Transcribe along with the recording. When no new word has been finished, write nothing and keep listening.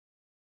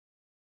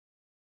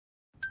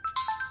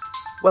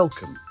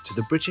Welcome to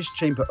the British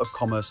Chamber of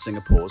Commerce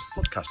Singapore's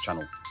podcast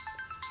channel.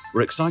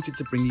 We're excited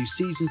to bring you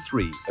Season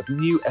 3 of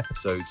new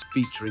episodes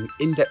featuring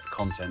in-depth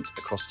content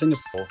across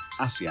Singapore,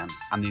 ASEAN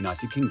and the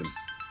United Kingdom.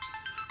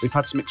 We've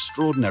had some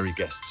extraordinary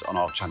guests on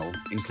our channel,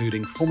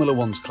 including Formula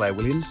One's Claire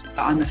Williams.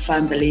 I'm a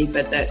firm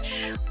believer that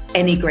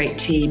any great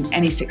team,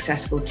 any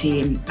successful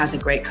team has a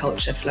great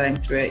culture flowing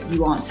through it.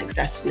 You aren't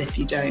successful if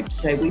you don't.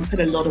 So we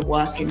put a lot of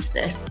work into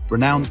this.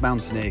 Renowned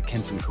mountaineer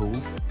Kenton Cool.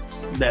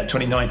 There,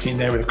 2019,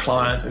 there with a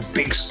client, a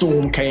big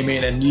storm came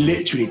in and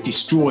literally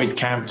destroyed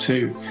Camp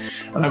 2.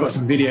 And I got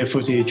some video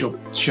footage of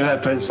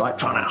Sherpas like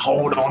trying to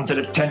hold on to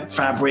the tent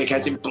fabric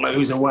as it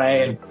blows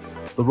away. And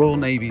the Royal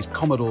Navy's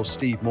Commodore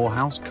Steve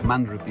Morehouse,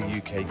 commander of the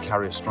UK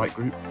Carrier Strike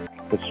Group.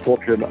 The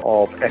squadron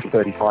of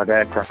F-35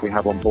 aircraft we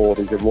have on board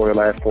is a Royal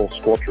Air Force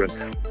squadron,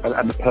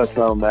 and the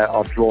personnel there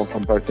are drawn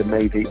from both the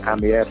Navy and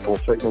the Air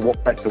Force. So,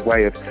 what better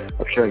way of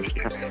showing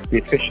just the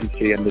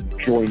efficiency and the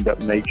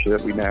joined-up nature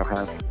that we now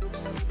have.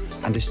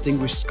 And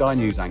distinguished Sky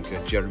News anchor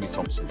Jeremy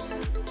Thompson.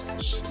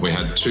 We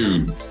had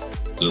two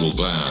little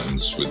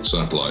vans with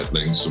satellite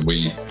links, and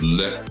we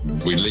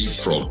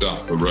leapfrogged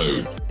up the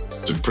road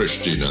to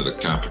Pristina, the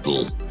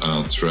capital,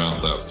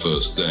 throughout that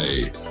first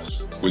day,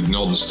 with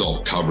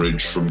non-stop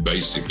coverage from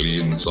basically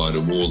inside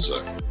a war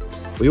zone.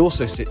 We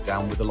also sit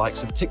down with the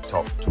likes of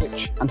TikTok,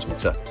 Twitch and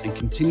Twitter and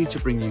continue to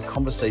bring you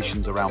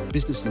conversations around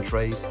business and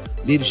trade,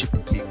 leadership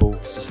and people,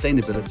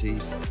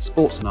 sustainability,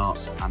 sports and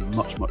arts and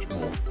much, much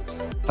more.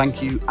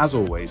 Thank you, as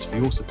always, for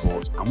your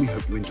support and we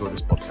hope you enjoy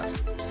this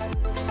podcast.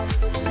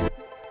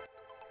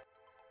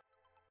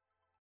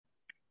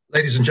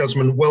 Ladies and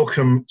gentlemen,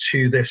 welcome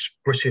to this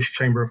British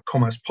Chamber of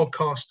Commerce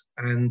podcast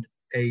and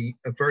a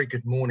very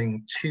good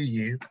morning to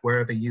you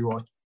wherever you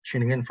are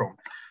tuning in from.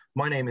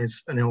 My name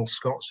is Anil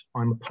Scott.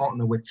 I'm a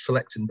partner with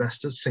Select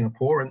Investors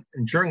Singapore,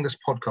 and during this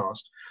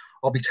podcast,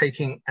 I'll be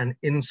taking an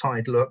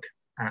inside look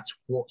at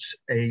what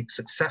a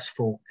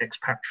successful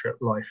expatriate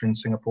life in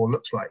Singapore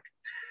looks like.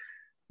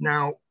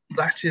 Now,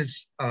 that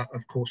is,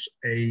 of course,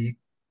 a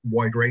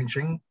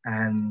wide-ranging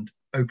and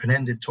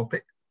open-ended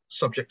topic,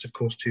 subject, of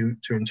course, to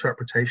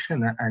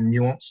interpretation and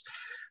nuance.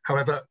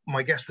 However,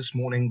 my guest this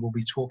morning will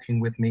be talking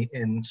with me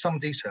in some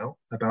detail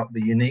about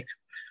the unique,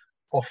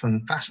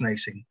 often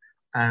fascinating,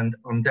 and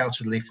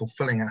undoubtedly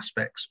fulfilling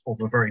aspects of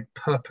a very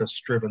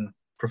purpose-driven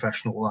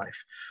professional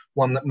life,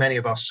 one that many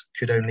of us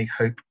could only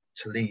hope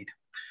to lead.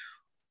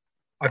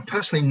 I've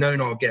personally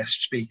known our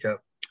guest speaker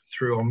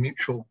through our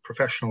mutual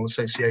professional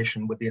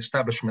association with the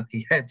establishment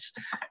he heads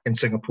in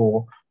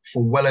Singapore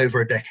for well over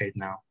a decade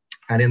now.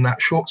 And in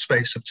that short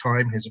space of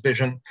time, his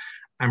vision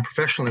and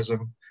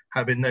professionalism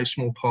have in no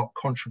small part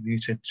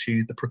contributed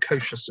to the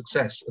precocious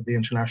success of the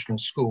international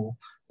school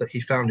that he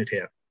founded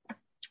here.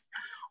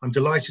 I'm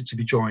delighted to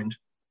be joined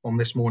on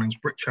this morning's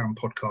BritCham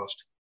podcast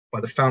by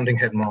the founding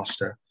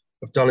headmaster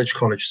of Dulwich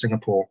College,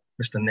 Singapore,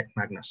 Mr. Nick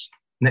Magnus.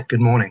 Nick,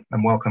 good morning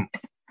and welcome.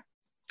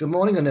 Good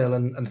morning, Anil,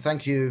 and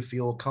thank you for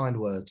your kind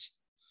words.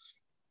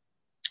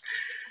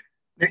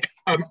 Nick,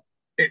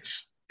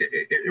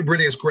 it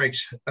really is great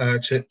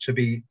to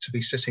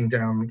be sitting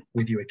down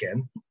with you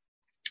again.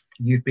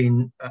 You've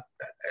been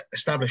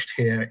established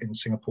here in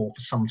Singapore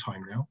for some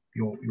time now.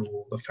 You're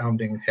the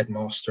founding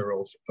headmaster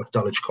of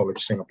Dulwich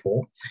College,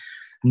 Singapore.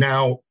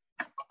 Now,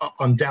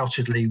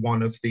 undoubtedly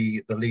one of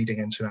the leading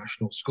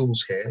international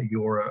schools here.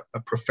 You're a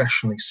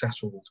professionally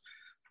settled,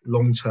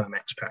 long-term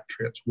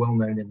expatriate, well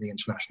known in the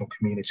international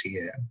community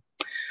here.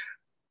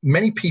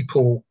 Many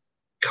people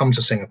come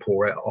to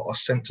Singapore, are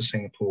sent to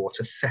Singapore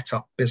to set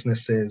up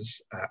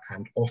businesses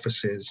and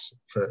offices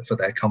for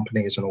their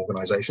companies and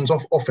organizations,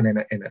 often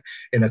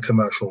in a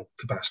commercial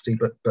capacity,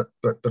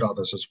 but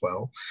others as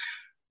well.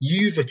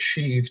 You've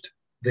achieved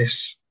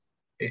this,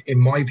 in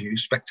my view,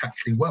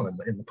 spectacularly well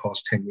in the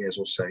past 10 years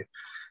or so.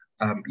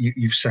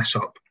 You've set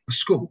up a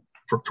school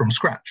from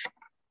scratch.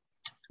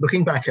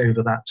 Looking back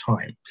over that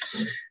time,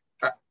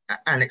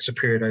 and it's a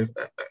period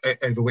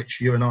over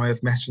which you and I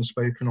have met and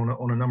spoken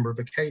on a number of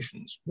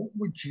occasions. What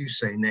would you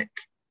say, Nick,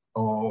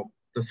 are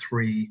the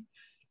three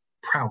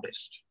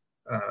proudest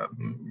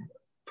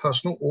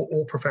personal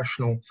or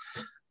professional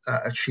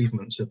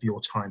achievements of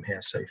your time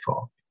here so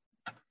far?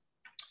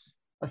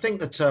 I think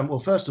that, well,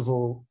 first of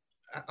all,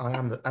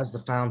 as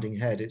the founding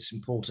head, it's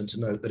important to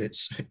note that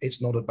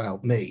it's not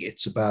about me.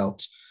 It's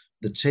about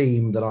the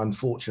team that I'm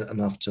fortunate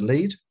enough to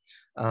lead.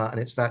 And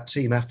it's that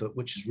team effort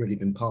which has really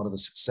been part of the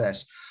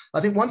success. I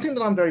think one thing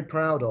that I'm very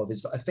proud of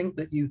is that I think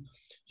that you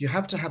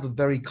have to have a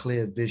very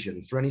clear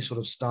vision for any sort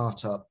of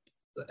startup,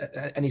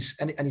 any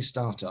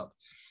startup.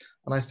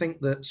 And I think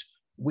that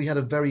we had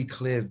a very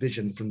clear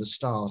vision from the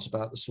start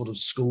about the sort of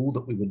school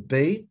that we would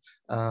be,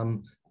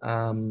 the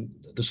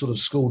sort of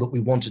school that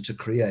we wanted to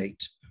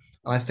create.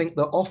 And I think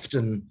that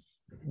often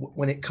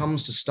when it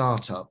comes to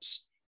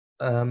startups,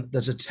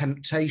 there's a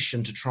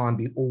temptation to try and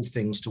be all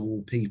things to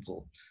all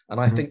people. And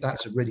I think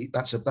that's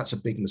a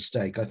big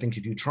mistake. I think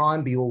if you try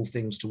and be all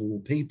things to all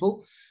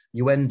people,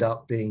 you end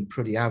up being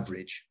pretty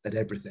average at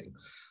everything.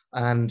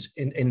 And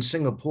in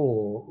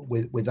Singapore,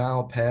 with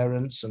our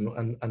parents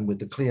and with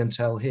the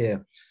clientele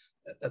here,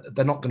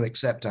 they're not going to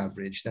accept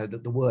average.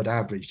 The word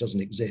average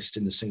doesn't exist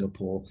in the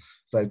Singapore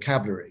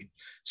vocabulary.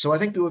 So I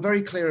think we were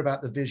very clear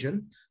about the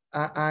vision,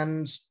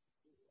 and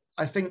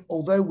I think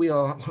although we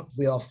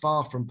are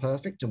far from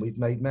perfect and we've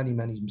made many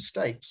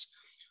mistakes,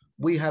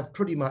 we have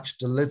pretty much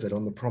delivered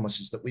on the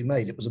promises that we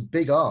made. It was a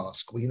big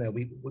ask. We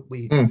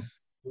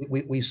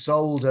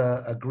sold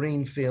a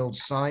greenfield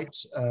site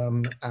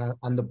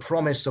and the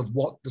promise of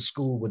what the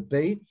school would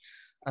be.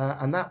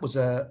 And it was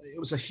a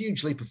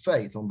huge leap of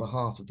faith on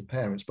behalf of the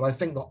parents. But I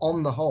think that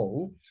on the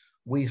whole,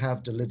 we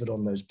have delivered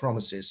on those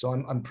promises. So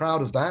I'm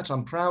proud of that.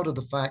 I'm proud of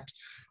the fact,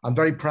 I'm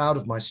very proud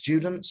of my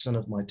students and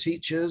of my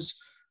teachers.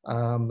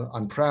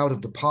 I'm proud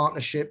of the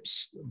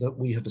partnerships that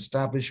we have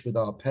established with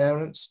our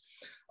parents.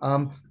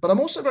 But I'm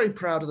also very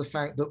proud of the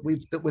fact that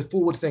we're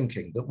forward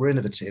thinking, that we're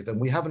innovative, and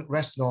we haven't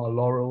rested on our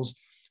laurels.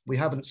 We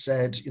haven't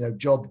said,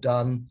 job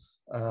done.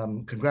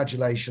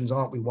 Congratulations,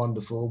 aren't we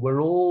wonderful?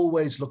 We're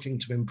always looking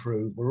to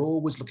improve. We're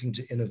always looking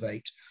to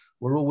innovate.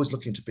 We're always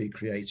looking to be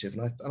creative,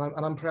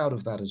 and I'm proud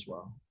of that as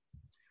well.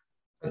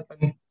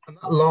 And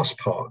that last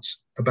part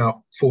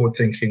about forward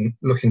thinking,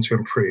 looking to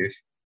improve,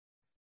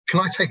 can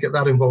I take it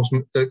that involves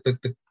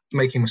the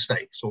making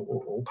mistakes,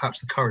 or perhaps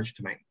the courage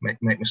to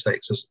make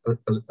mistakes as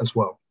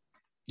well?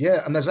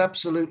 Yeah, and there's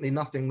absolutely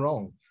nothing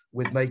wrong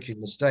with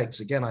making mistakes.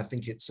 Again, I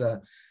think it's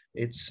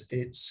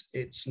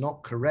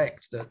not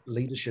correct that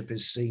leadership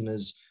is seen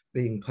as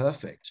being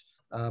perfect.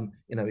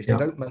 If you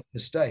don't make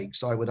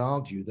mistakes, I would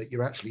argue that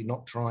you're actually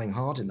not trying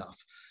hard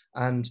enough.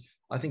 And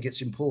I think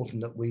it's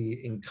important that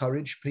we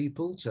encourage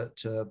people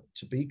to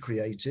be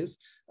creative,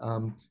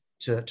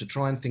 to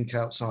try and think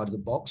outside of the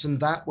box. And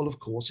that will, of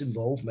course,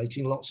 involve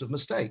making lots of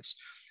mistakes.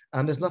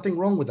 And there's nothing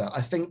wrong with that.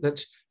 I think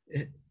that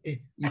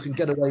you can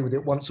get away with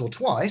it once or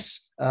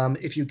twice.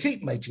 If you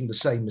keep making the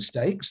same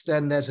mistakes,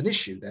 then there's an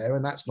issue there,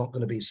 and that's not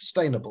going to be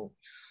sustainable.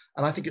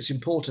 And I think it's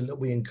important that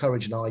we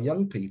encourage in our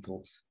young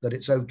people that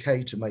it's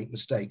okay to make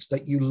mistakes,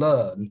 that you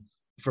learn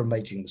from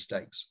making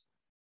mistakes.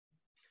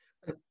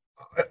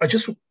 I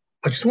just want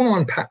to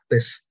unpack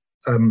this,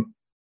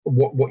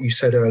 what you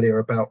said earlier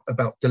about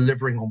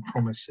delivering on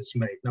promises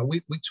made. Now,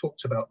 we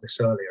talked about this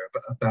earlier,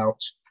 but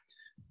about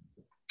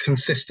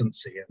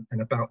consistency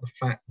and about the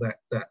fact that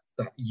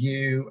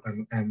you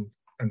and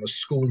the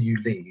school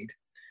you lead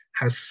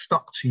has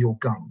stuck to your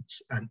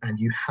guns, and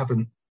you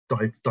haven't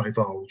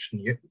divulged,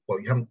 and you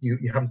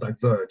haven't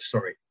diverged,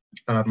 sorry,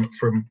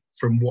 from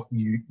what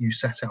you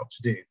set out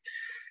to do.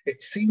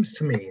 It seems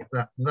to me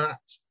that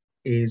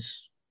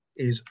is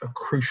a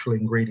crucial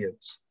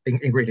ingredient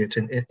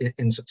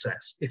in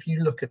success. If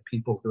you look at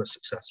people who are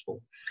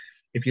successful,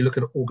 if you look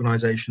at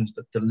organizations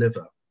that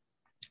deliver,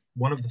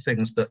 one of the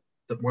things that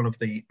one of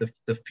the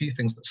few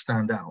things that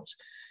stand out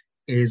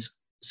is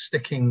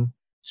sticking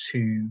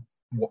to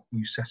what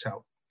you set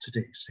out to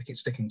do,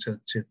 sticking to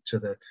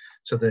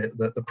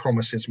the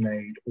promises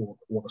made or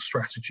the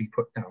strategy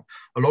put down.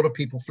 A lot of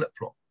people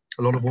flip-flop.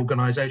 A lot of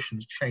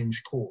organizations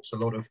change course.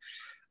 There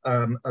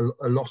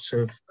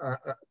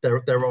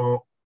are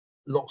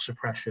lots of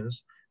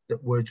pressures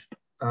that would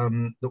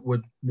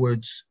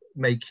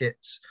make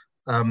it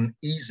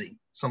easy,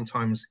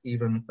 sometimes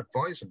even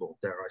advisable,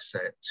 dare I say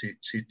it,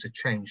 to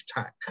change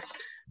tack.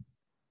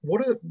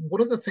 What are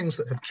the things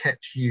that have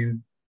kept you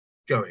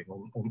going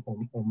on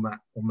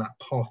that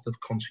path of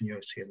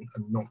continuity and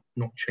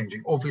not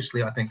changing?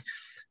 Obviously, I think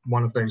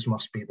one of those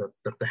must be the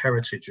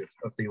heritage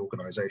of the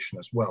organization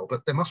as well,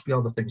 but there must be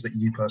other things that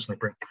you personally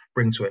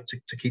bring to it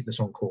to keep this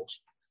on course.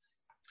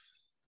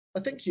 I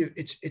think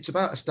it's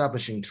about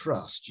establishing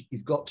trust.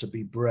 You've got to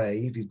be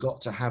brave. You've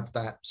got to have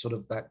that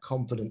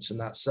confidence and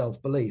that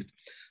self-belief.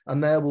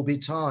 And there will be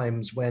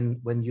times when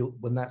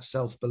that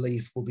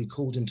self-belief will be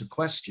called into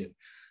question.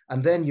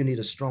 And then you need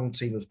a strong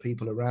team of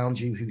people around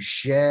you who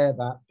share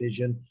that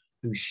vision,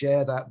 who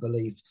share that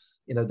belief.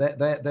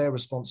 They're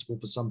responsible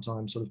for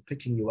sometimes sort of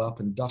picking you up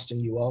and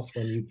dusting you off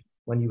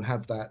when you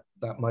have that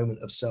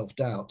moment of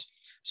self-doubt.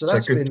 So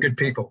that's good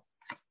people.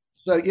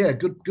 So yeah,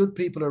 good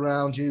people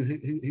around you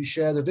who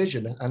share the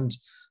vision. And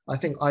I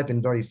think I've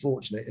been very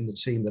fortunate in the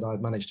team that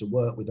I've managed to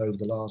work with over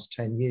the last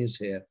 10 years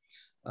here.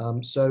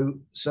 So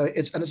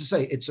it's, and as I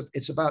say,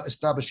 it's about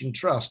establishing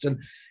trust. And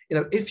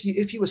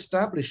if you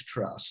establish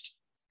trust,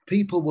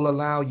 people will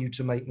allow you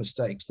to make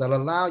mistakes. They'll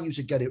allow you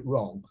to get it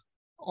wrong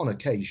on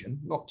occasion,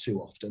 not too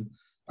often.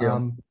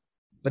 Yeah.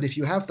 But if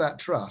you have that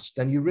trust,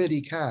 then you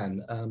really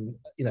can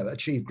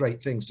achieve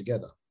great things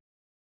together.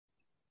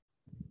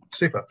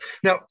 Super.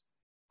 Now,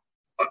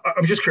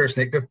 I'm just curious,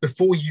 Nick,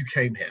 before you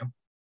came here,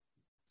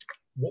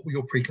 what were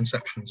your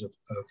preconceptions of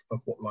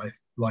what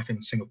life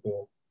in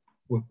Singapore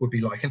would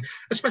be like? And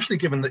especially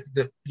given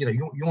that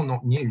you're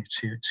not new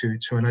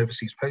to an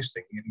overseas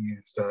posting.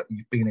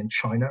 You've been in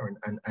China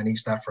and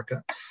East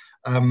Africa.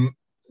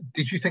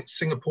 Did you think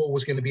Singapore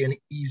was going to be an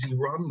easy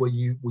run? Were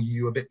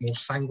you a bit more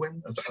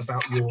sanguine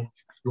about your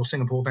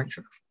Singapore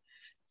venture?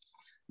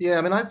 Yeah,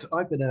 I mean,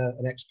 I've been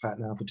an expat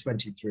now for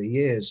 23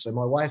 years. So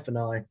my wife and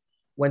I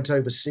went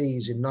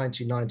overseas in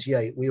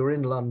 1998. We were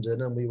in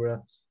London, and we were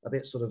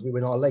we were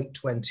in our late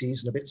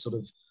 20s and a bit sort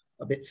of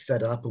a bit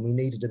fed up and we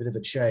needed a bit of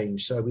a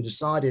change. So we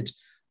decided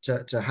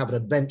to have an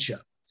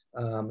adventure.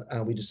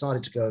 And we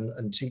decided to go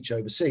and teach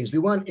overseas. We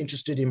weren't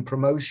interested in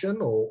promotion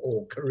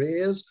or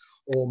careers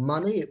or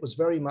money. It was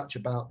very much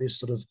about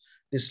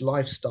this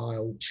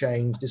lifestyle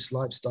change, this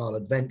lifestyle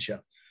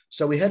adventure.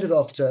 So we headed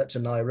off to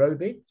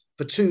Nairobi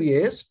for 2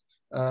 years,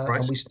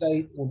 and we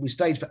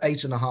stayed for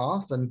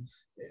 8.5. And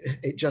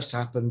it just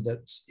happened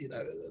that, you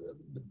know,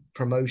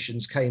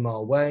 promotions came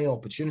our way,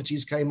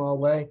 opportunities came our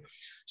way.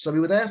 So we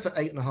were there for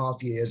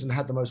 8.5 years and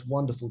had the most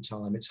wonderful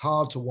time. It's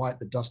hard to wipe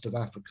the dust of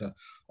Africa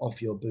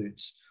off your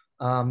boots.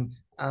 And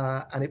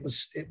it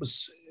was,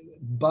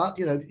 but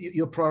you know,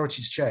 your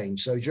priorities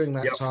change. So during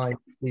that time,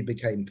 we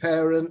became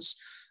parents,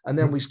 and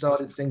then we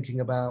started thinking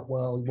about,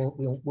 well,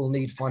 we'll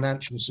need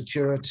financial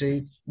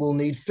security, we'll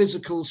need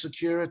physical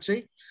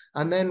security,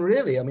 and then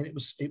really, I mean,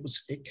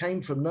 it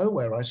came from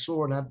nowhere. I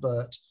saw an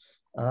advert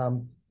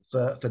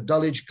for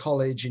Dulwich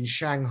College in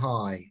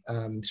Shanghai.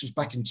 This was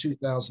back in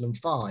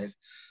 2005.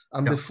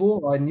 And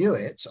before I knew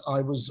it,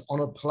 I was on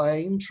a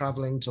plane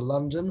traveling to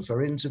London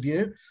for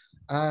interview.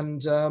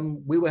 And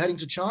we were heading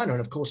to China.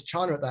 And of course,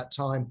 China at that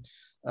time,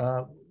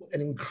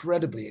 an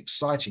incredibly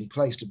exciting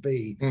place to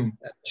be.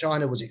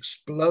 China was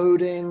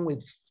exploding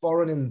with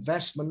foreign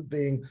investment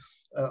being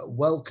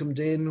welcomed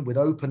in with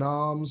open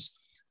arms.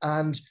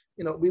 And,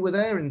 you know, we were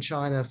there in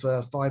China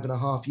for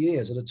 5.5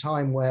 years at a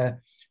time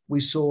where we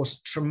saw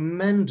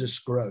tremendous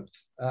growth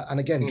and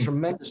again,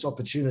 tremendous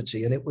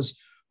opportunity. And it was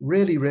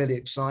really, really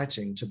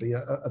exciting to be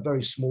a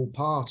very small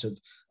part of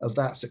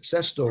that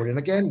success story. And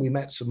again, we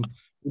met some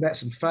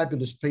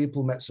fabulous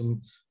people,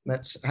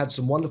 had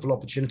some wonderful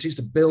opportunities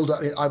to build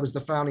up. I was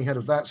the founding head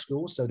of that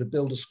school, so to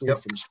build a school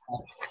from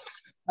scratch.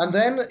 And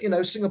then, you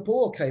know,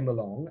 Singapore came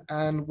along,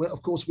 and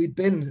of course we'd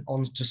been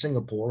on to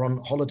Singapore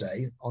on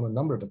holiday on a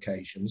number of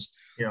occasions,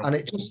 and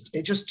it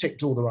just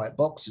ticked all the right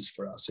boxes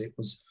for us. It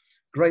was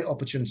great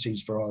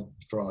opportunities for our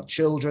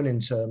children in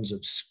terms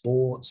of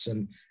sports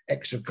and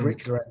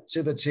extracurricular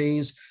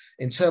activities,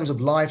 in terms of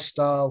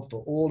lifestyle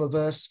for all of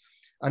us.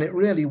 And it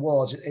really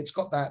was, it's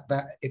got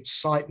that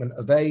excitement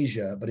of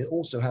Asia, but it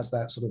also has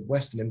that sort of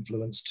Western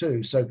influence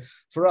too. So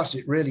for us,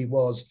 it really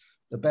was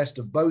the best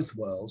of both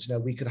worlds. You know,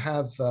 we could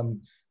have the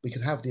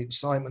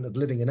excitement of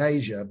living in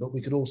Asia, but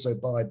we could also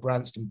buy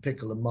Branston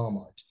pickle and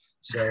Marmite.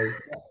 So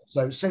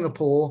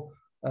Singapore,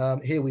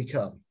 here we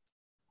come.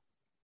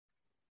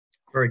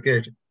 Very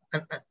good.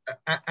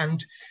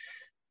 And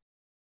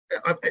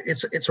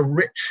it's a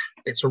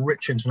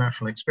rich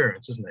international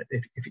experience, isn't it?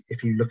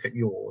 If you look at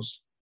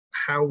yours,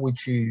 how would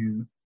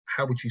you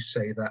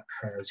say that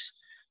has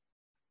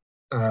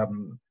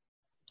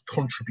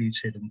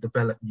contributed and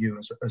developed you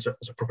as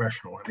a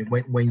professional? I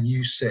mean, when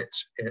you sit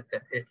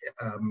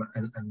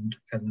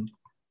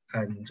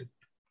and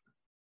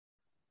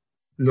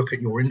look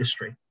at your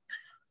industry,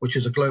 which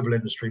is a global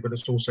industry, but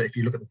it's also, if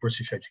you look at the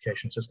British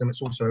education system,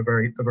 it's also a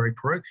very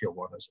parochial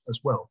one as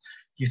well.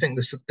 Do you think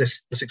this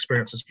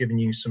experience has given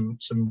you some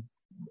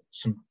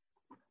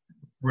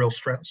real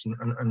strengths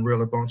and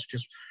real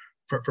advantages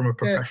from a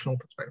professional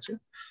perspective?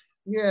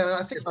 Yeah,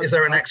 I think is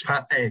there an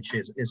expat edge?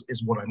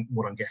 Is what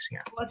I'm getting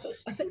at.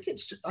 I think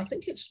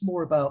it's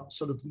more about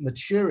sort of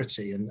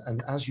maturity,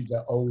 and as you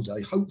get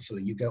older,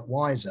 hopefully you get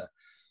wiser.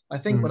 I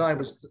think when I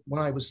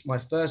was my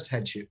first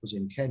headship was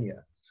in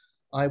Kenya.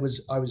 I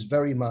was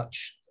very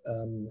much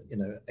you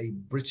know, a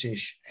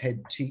British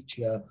head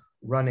teacher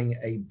running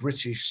a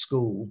British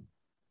school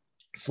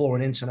for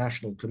an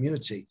international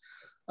community,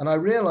 and I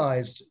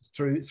realized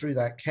through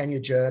that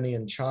Kenya journey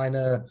and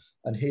China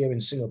and here in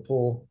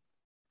Singapore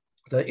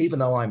that even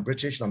though I'm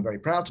British and I'm very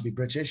proud to be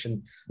British,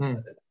 and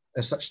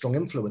there's such strong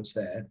influence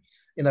there,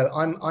 you know,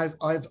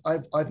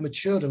 I've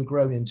matured and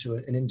grown into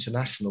an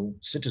international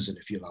citizen,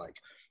 if you like,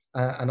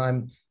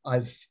 and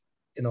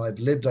I've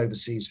lived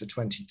overseas for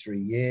 23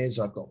 years.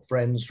 I've got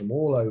friends from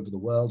all over the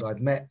world. I've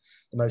met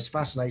the most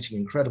fascinating,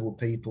 incredible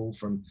people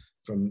from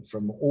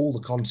all the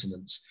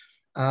continents,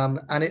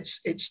 and it's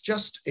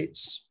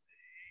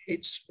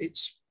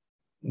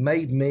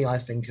made me, I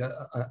think,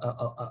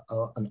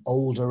 an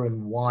older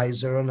and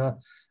wiser and a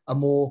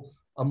more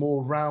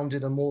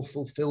rounded and more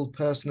fulfilled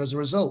person as a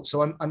result.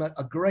 So I'm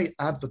a great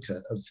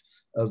advocate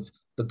of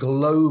the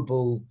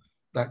global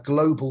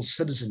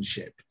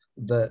citizenship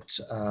that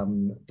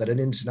an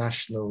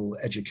international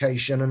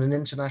education and an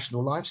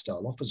international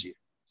lifestyle offers you.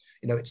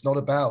 You know, it's not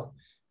about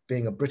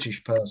being a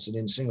British person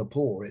in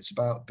Singapore. It's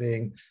about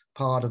being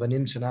part of an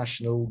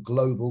international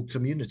global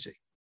community.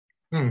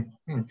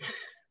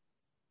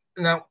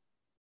 Now,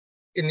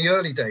 in the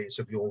early days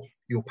of your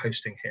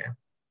posting here,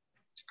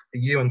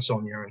 you and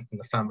Sonia and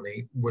the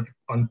family would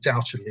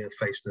undoubtedly have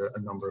faced a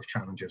number of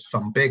challenges,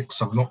 some big,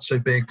 some not so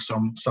big,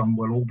 some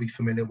we'll all be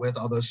familiar with,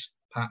 others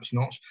perhaps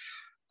not.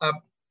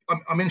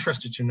 I'm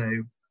interested to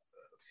know,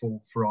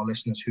 for our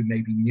listeners who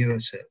may be newer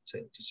to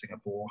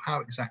Singapore, how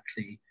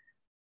exactly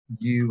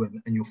you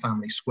and your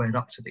family squared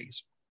up to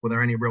these Were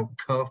there any real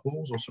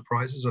curveballs or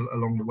surprises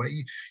along the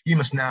way? You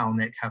must now,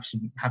 Nick, have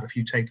a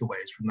few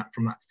takeaways from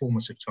that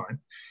formative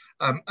time,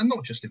 and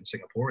not just in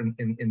Singapore, in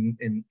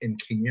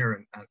Kenya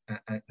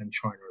and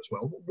China as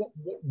well. What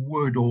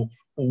would or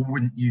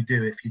wouldn't you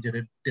do if you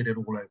did it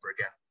all over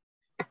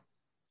again?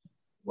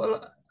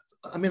 Well,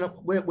 I mean,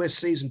 we're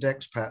seasoned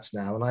expats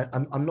now,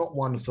 and I'm not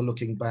one for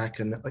looking back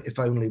and if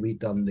only we'd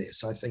done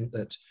this. I think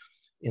that,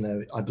 you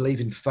know, I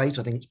believe in fate.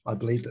 I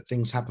believe that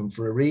things happen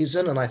for a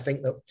reason, and I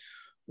think that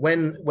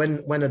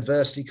when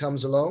adversity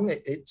comes along,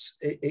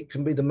 it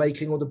can be the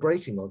making or the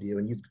breaking of you,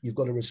 and you've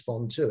got to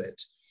respond to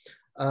it.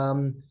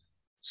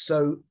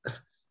 So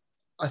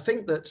I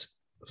think that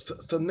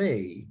for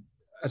me,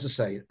 as I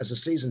say, as a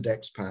seasoned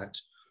expat,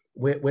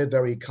 we're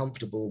very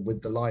comfortable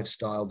with the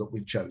lifestyle that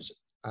we've chosen.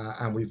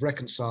 And we've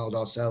reconciled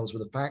ourselves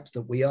with the fact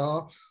that we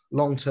are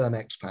long-term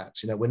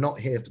expats. You know, we're not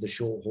here for the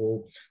short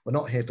haul. We're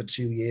not here for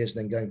 2 years,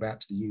 then going back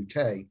to the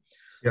UK.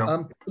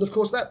 Yeah. But of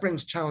course, that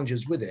brings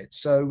challenges with it.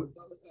 So,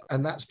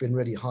 and that's been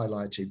really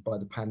highlighted by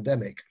the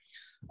pandemic.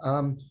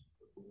 My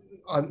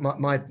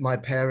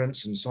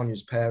parents and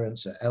Sonia's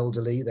parents are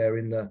elderly. They're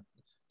in the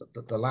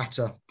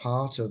latter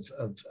part of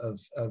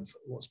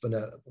what's been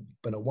a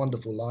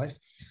wonderful life.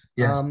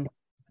 Yes.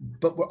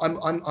 But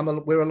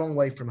we're a long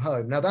way from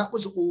home now. That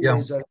was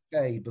always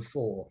okay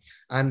before,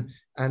 and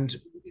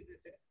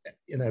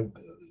you know,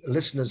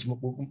 listeners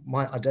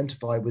might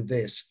identify with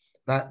this,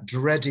 that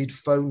dreaded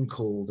phone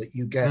call that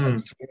you get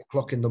at 3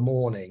 o'clock in the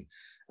morning,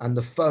 and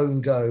the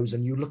phone goes,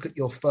 and you look at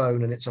your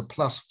phone, and it's a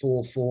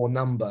 +44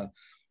 number,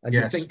 and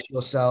you think to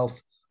yourself,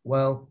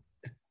 well,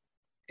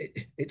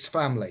 it's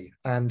family,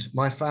 and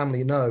my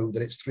family know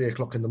that it's 3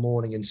 o'clock in the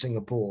morning in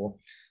Singapore.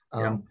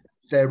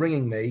 They're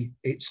ringing me,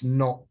 it's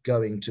not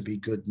going to be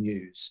good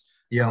news.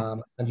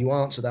 And you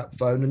answer that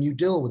phone and you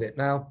deal with it.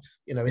 Now,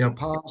 you know, in the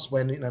past,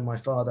 when, you know, my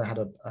father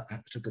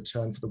took a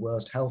turn for the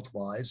worst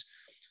health-wise,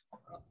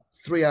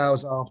 3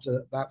 hours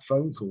after that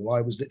phone call,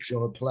 I was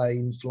literally on a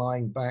plane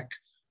flying back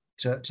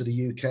to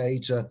the UK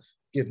to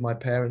give my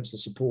parents the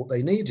support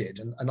they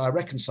needed. And I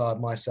reconciled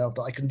myself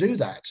that I can do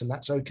that, and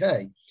that's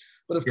okay.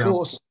 But of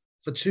course,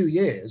 for 2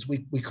 years,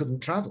 we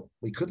couldn't travel.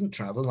 We couldn't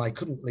travel, and I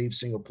couldn't leave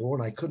Singapore,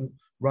 and I couldn't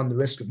run the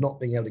risk of not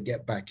being able to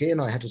get back in.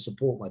 I had to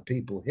support my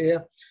people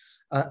here.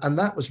 And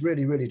that was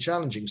really, really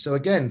challenging. So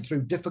again,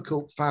 through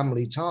difficult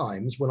family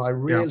times, when I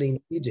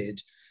really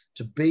needed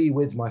to be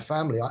with my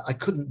family, I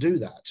couldn't do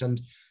that.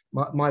 And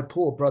my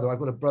poor brother, I've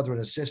got a brother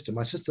and a sister.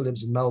 My sister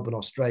lives in Melbourne,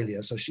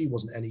 Australia, so she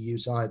wasn't any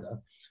use either.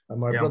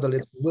 And my brother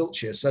lives in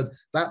Wiltshire. So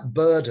that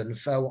burden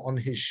fell on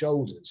his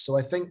shoulders. So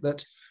I think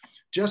that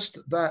just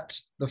that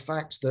the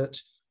fact that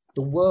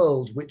the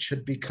world, which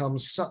had become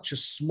such a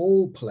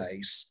small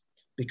place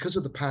because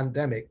of the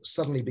pandemic,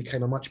 suddenly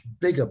became a much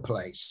bigger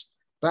place.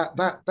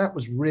 That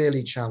was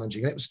really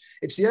challenging. And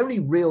it's the only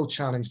real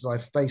challenge that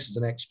I've faced as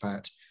an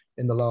expat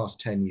in the last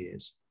 10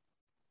 years.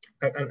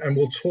 And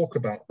we'll talk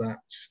about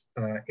that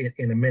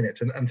in a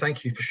minute. And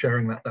thank you for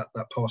sharing that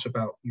part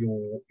about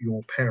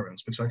your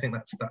parents, because I think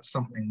that's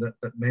something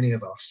that many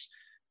of us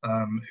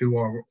who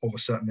are of a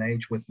certain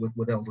age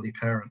with elderly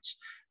parents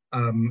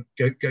go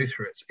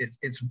through it.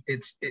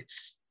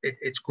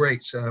 It's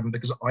great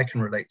because I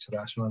can relate to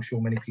that, and I'm sure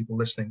many people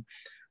listening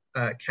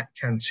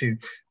can too.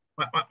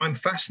 I'm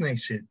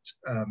fascinated,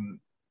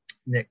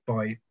 Nick,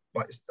 by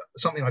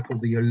something I call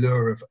the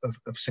allure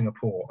of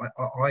Singapore.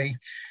 I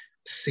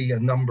see a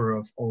number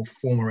of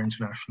former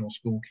international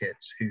school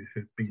kids who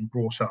have been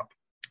brought up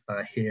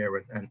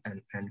here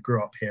and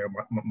grew up here.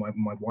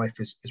 My wife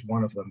is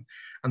one of them,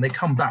 and they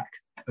come back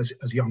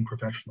as young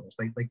professionals.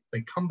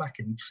 They come back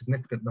in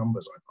significant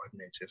numbers, I've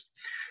noticed.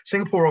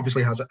 Singapore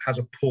obviously has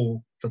a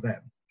pull for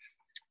them.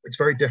 It's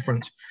very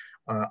different,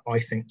 I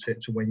think,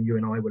 to when you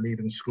and I were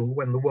leaving school,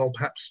 when the world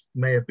perhaps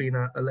may have been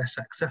a less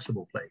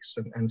accessible place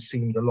and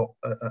seemed a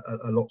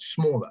lot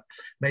smaller,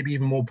 maybe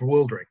even more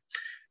bewildering.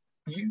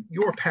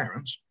 You're a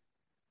parent,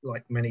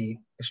 like many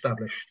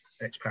established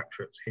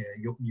expatriates here.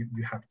 You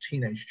have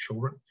teenage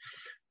children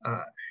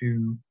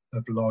who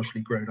have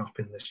largely grown up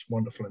in this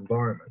wonderful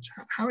environment.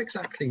 How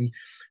exactly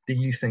do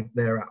you think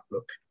their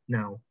outlook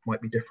now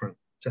might be different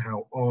to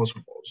how ours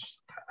was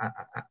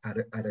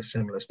at a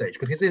similar stage?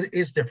 Because it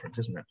is different,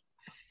 isn't it?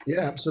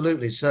 Yeah,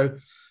 absolutely. So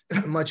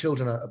my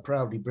children are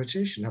proudly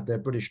British and have their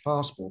British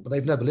passport, but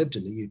they've never lived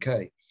in the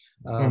UK.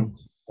 And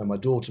my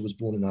daughter was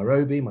born in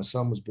Nairobi. My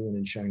son was born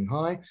in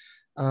Shanghai.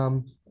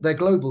 They're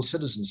global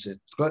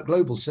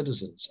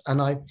citizens.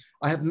 And I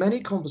have many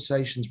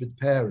conversations with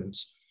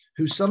parents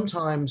who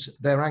sometimes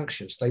they're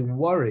anxious. They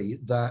worry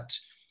that,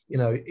 you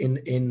know,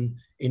 in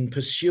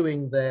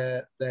pursuing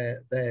their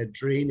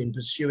dream, in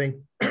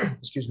pursuing,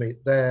 excuse me,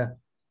 their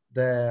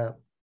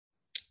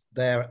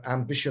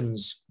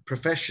ambitions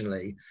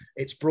professionally,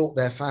 it's brought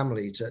their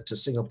family to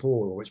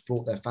Singapore, or it's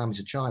brought their family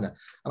to China.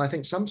 And I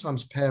think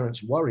sometimes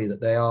parents worry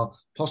that they are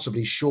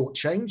possibly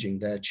shortchanging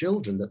their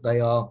children, that they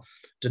are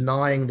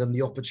denying them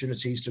the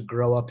opportunities to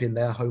grow up in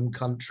their home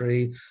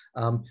country,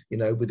 you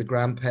know, with the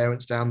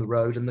grandparents down the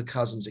road and the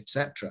cousins,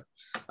 etc.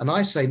 And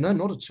I say, no,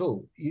 not at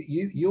all.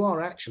 You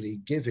are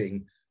actually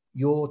giving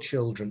your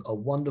children a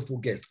wonderful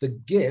gift, the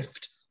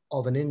gift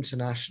of an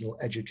international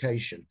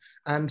education.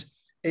 And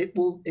it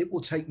will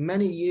take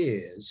many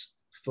years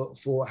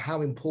for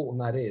how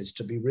important that is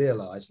to be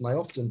realized. And I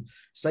often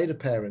say to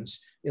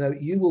parents,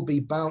 you will be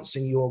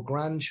bouncing your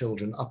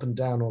grandchildren up and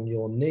down on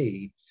your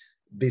knee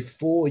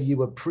before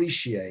you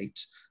appreciate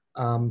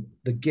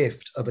the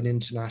gift of an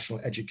international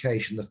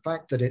education. The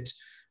fact that it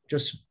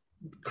just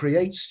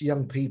creates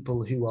young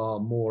people who are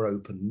more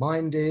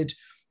open-minded,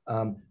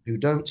 who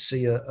don't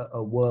see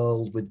a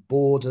world with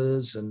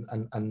borders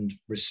and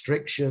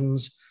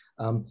restrictions.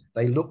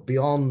 They look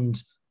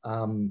beyond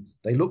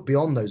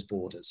those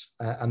borders,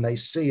 and they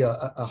see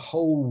a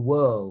whole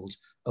world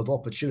of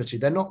opportunity.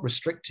 They're not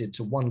restricted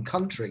to one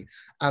country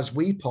as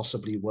we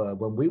possibly were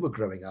when we were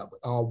growing up.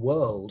 Our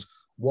world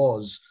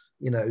was,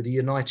 the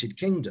United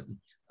Kingdom,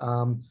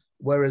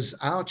 whereas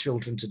our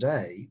children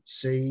today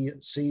see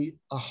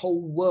a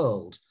whole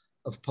world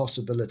of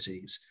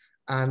possibilities,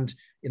 and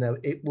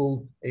it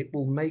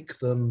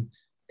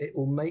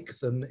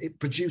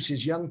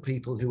produces young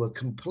people who are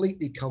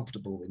completely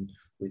comfortable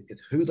with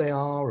who they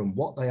are and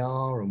what they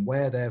are and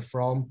where they're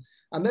from.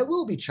 And there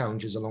will be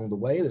challenges along the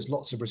way. There's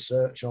lots of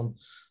research on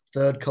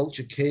third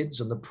culture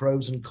kids and the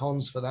pros and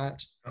cons for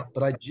that.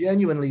 But I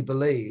genuinely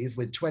believe,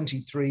 with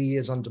 23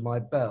 years under my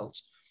belt,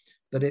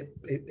 that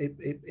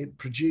it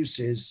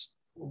produces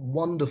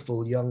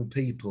wonderful young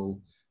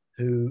people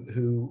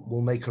who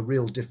will make a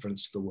real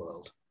difference to the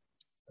world.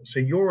 So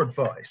your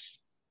advice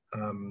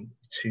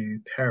to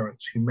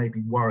parents who may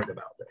be worried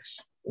about this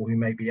or who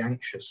may be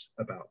anxious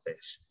about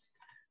this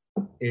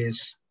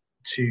is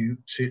to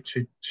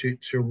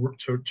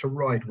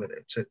ride with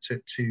it,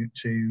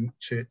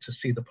 to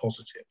see the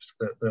positives,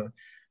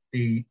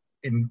 the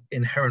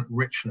inherent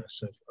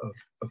richness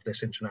of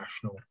this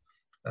international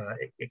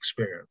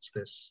experience,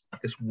 this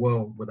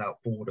world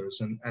without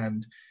borders,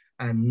 and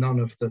none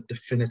of the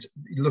definitive,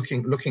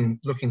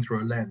 looking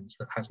through a lens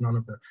that has none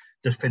of the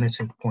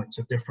definitive points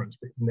of difference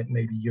that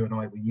maybe you and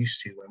I were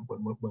used to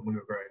when we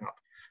were growing up,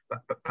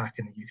 but back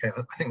in the UK.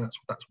 I think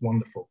that's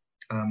wonderful,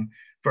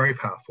 very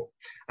powerful,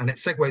 and it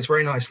segues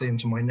very nicely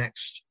into my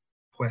next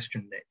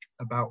question, Nick,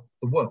 about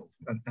the world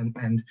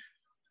and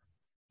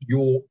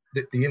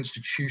the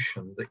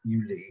institution that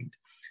you lead.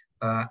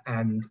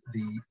 And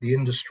the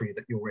industry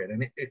that you're in,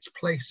 and its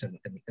place in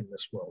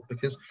this world,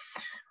 because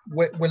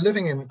we're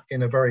living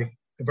in a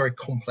very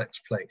complex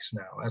place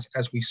now.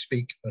 As we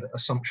speak,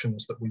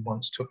 assumptions that we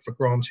once took for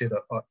granted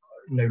are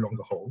no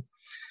longer hold.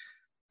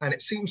 And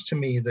it seems to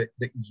me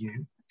that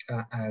you,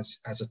 as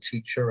a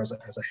teacher, as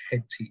a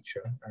head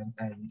teacher,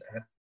 and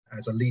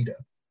as a leader,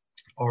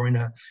 are in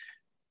a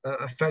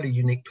fairly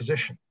unique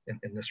position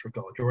in this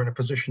regard. You're in a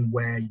position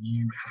where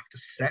you have to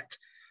set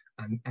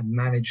and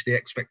manage the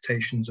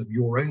expectations of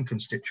your own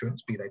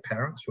constituents, be they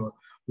parents who are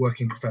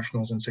working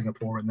professionals in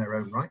Singapore in their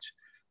own right,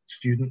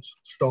 students,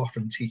 staff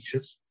and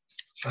teachers,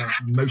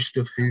 most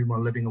of whom are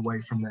living away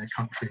from their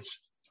countries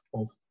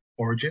of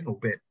origin,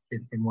 albeit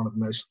in one of the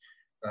most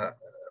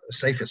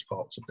safest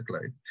parts of the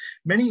globe.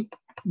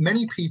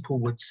 Many people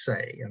would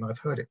say, and I've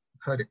heard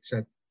it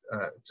said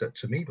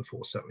to me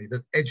before, certainly,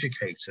 that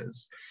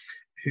educators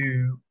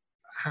who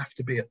have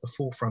to be at the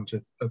forefront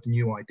of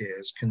new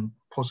ideas can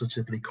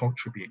positively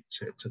contribute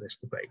to this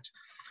debate.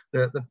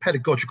 The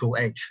pedagogical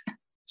edge,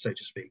 so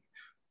to speak.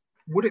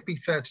 Would it be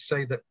fair to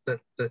say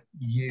that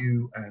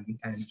you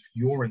and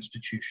your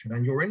institution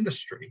and your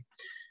industry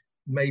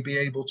may be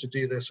able to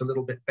do this a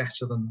little bit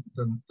better than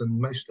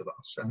most of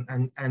us?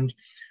 And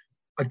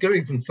I'd go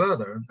even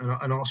further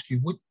and ask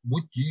you,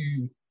 would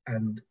you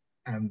and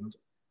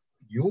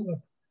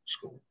your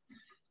school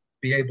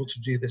be able to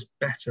do this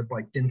better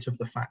by dint of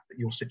the fact that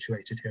you're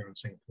situated here in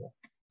Singapore?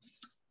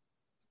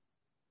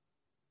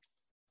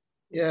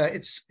 Yeah,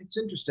 it's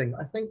interesting.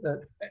 I think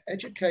that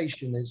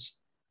education is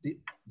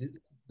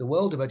the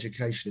world of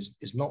education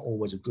is not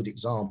always a good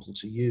example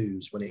to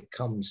use when it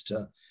comes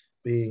to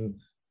being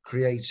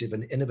creative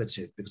and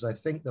innovative, because I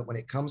think that when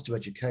it comes to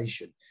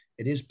education,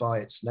 it is by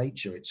its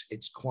nature,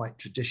 it's quite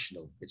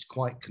traditional, it's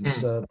quite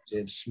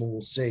conservative,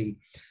 small c,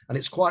 and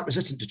it's quite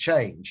resistant to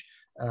change.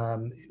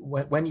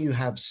 When you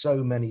have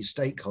so many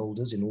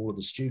stakeholders in all of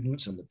the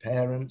students and the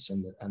parents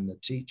and the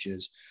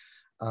teachers,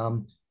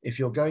 if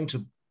you're going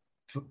to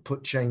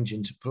put change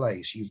into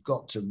place, you've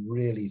got to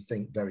really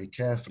think very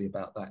carefully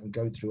about that and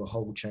go through a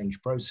whole change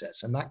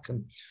process. And that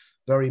can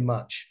very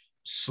much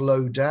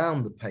slow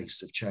down the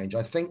pace of change.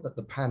 I think that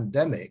the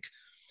pandemic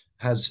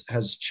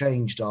has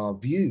changed our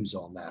views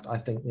on that. I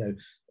think,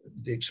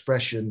 the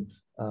expression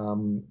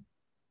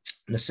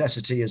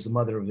necessity is the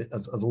mother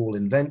of all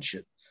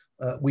invention.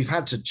 We've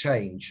had to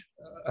change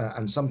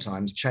and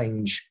sometimes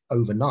change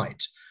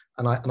overnight.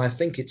 And I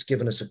think it's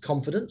given us a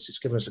confidence. It's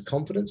given us a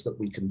confidence that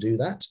we can do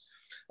that.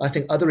 I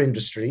think other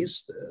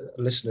industries,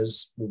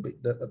 listeners will be,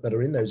 that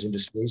are in those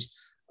industries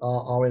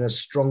are in a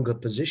stronger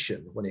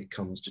position when it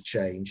comes to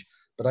change.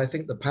 But I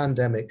think the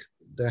pandemic,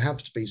 there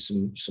have to be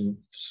some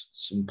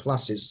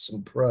pluses,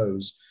 some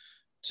pros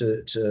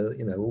to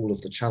all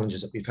of the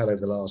challenges that we've had over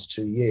the last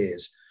 2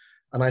 years.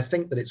 And I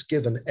think that it's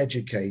given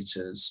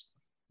educators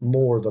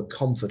more of a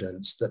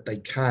confidence that they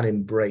can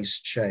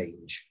embrace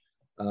change,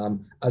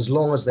 as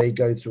long as they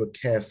go through a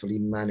carefully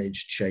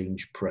managed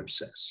change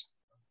process.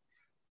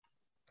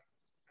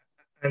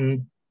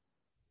 And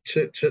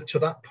to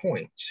that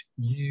point,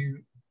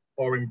 you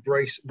are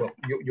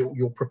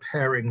you're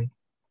preparing.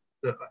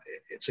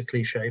 It's a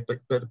cliche,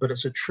 but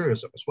it's a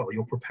truism as well.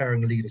 You're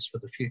preparing leaders for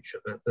the future.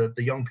 The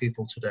young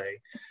people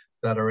today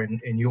that are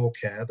in your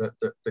care,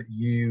 that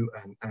you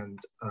and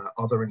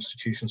other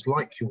institutions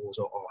like yours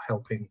are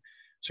helping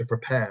to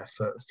prepare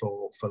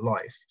for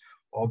life,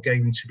 are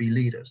going to be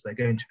leaders. They're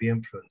going to be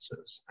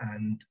influencers,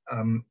 and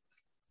I'm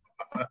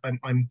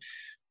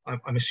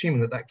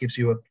assuming that gives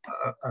you a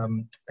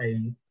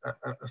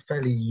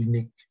fairly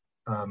unique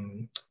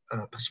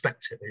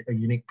perspective, a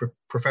unique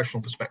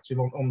professional perspective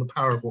on the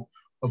power of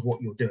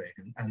what you're doing,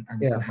 and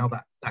how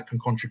that can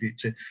contribute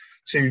to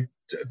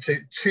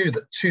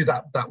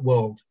that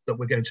world that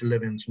we're going to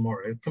live in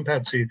tomorrow,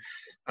 compared to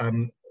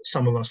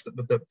some of us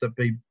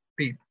that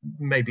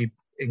may be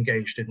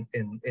engaged in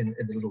a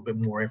little bit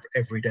more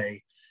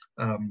everyday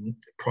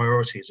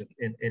priorities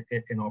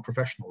in our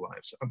professional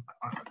lives.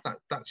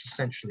 That's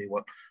essentially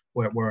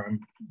where I'm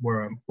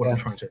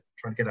trying to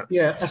get at.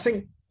 Yeah, I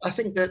think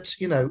that,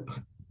 you know,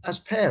 as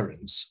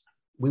parents,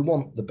 we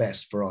want the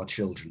best for our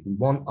children. We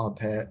want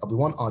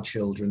our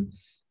children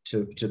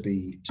to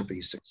be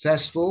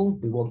successful.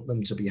 We want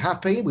them to be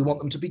happy. We want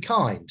them to be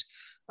kind.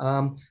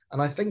 And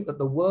I think that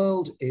the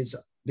world is,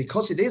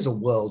 because it is a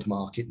world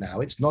market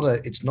now, it's not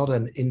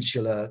an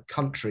insular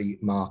country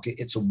market,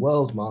 it's a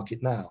world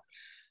market now,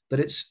 that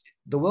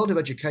the world of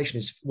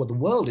education the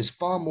world is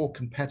far more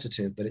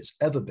competitive than it's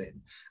ever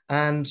been.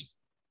 And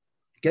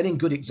getting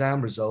good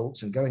exam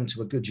results and going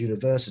to a good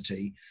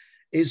university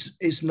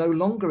is no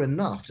longer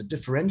enough to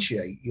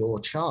differentiate your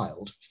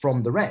child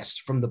from the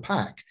rest, from the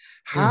pack.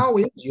 How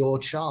is your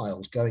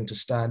child going to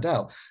stand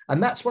out?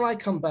 And that's when I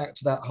come back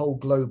to that whole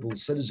global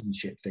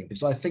citizenship thing,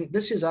 because I think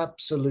this is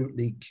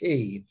absolutely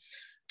key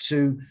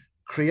to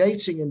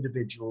creating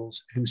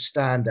individuals who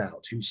stand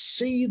out, who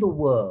see the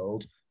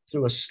world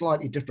through a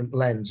slightly different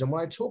lens. And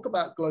when I talk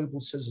about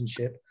global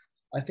citizenship,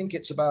 I think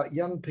it's about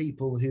young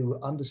people who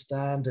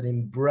understand and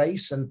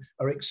embrace and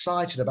are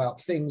excited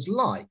about things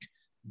like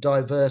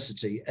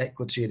diversity,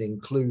 equity, and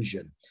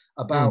inclusion,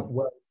 about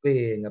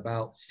well-being,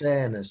 about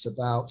fairness,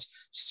 about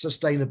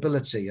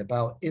sustainability,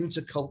 about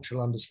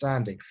intercultural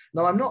understanding.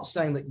 Now, I'm not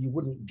saying that you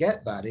wouldn't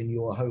get that in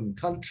your home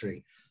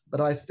country,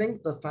 but I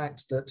think the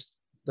fact that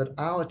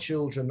our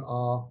children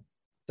are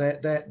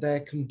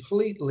they're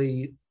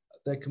completely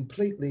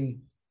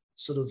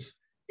sort of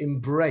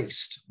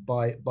embraced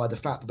by the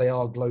fact that they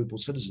are global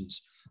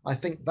citizens. I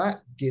think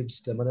that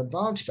gives them an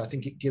advantage. I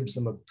think it gives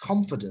them a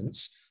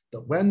confidence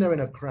that when they're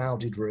in a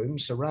crowded room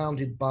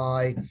surrounded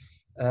by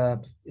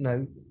 10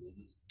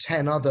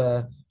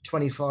 other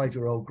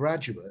 25-year-old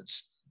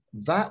graduates,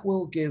 that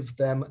will give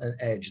them an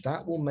edge.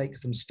 That will make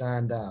them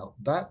stand out.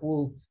 That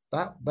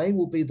they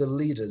will be the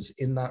leaders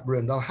in that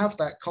room. They'll have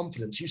that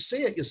confidence. You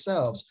see it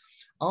yourselves.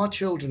 Our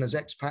children, as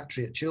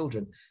expatriate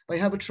children, they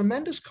have a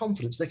tremendous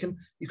confidence.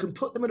 You can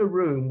put them in a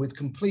room with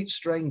complete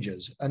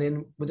strangers,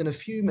 and within a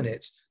few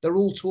minutes, they're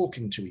all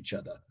talking to each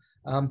other.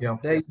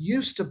 They're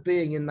used to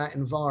being in that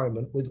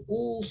environment with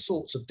all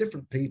sorts of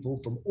different people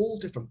from all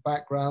different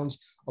backgrounds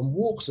and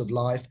walks of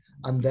life,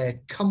 and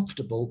they're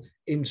comfortable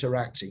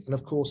interacting. And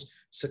of course,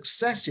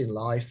 success in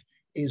life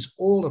is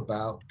all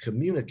about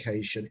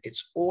communication.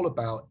 It's all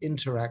about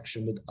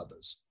interaction with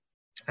others.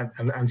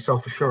 And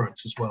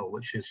self-assurance as well,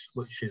 which is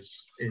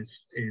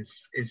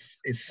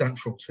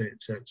central to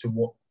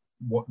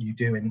what you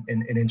do in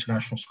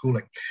international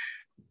schooling.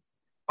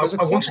 There's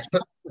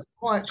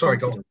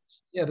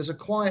a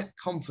quiet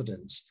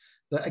confidence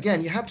that,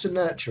 again, you have to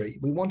nurture it.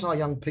 We want our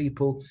young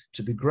people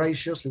to be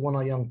gracious. We want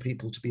our young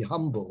people to be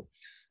humble.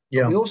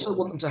 Yeah. We also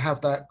want them to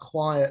have that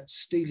quiet,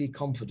 steely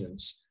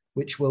confidence,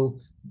 which will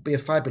be a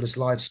fabulous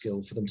life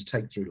skill for them to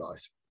take through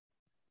life.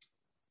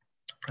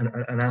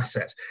 An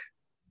asset.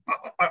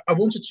 I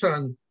want to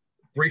turn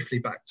briefly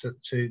back to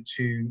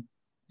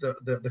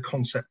the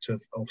concept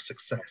of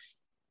success.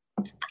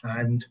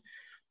 And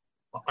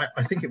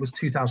I think it was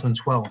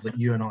 2012 that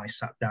you and I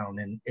sat down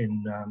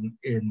in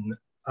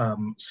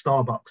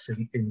Starbucks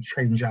in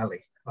Change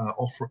Alley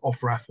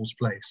off Raffles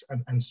Place,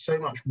 and so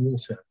much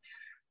water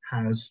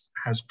has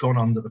gone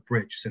under the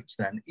bridge since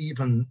then.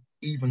 Even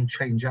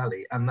Change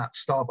Alley and that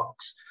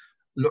Starbucks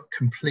look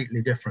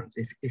completely different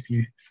if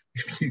you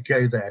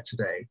go there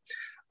today.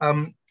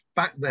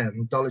 Back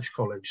then, Dulwich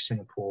College,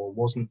 Singapore,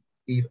 wasn't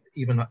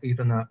even a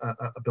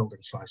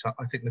building site.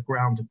 I think the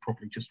ground had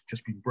probably just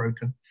been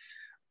broken.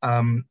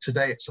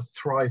 Today, it's a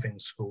thriving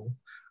school.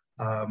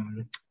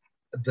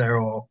 There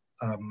are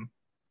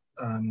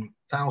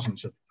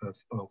thousands of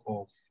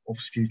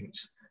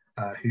students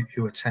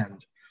who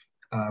attend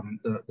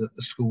the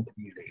school that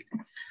you lead.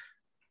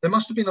 There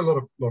must have been a lot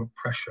of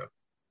pressure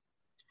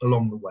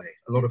along the way,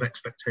 a lot of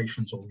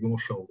expectations on your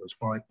shoulders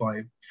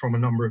from a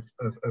number of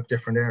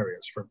different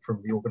areas,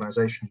 from the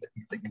organisation that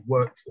you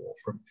work for,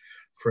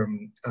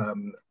 from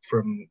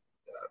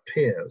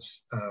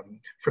peers,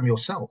 from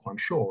yourself, I'm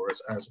sure,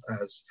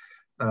 as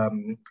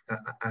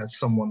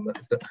someone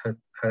that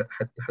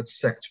had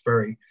set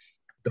very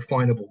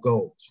definable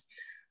goals.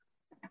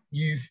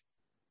 You've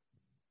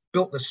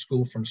built this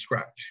school from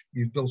scratch.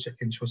 You've built it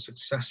into a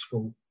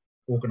successful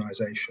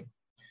organisation.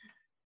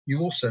 You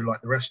also,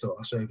 like the rest of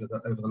us, over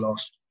the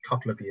last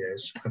couple of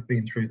years, have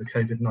been through the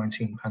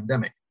COVID-19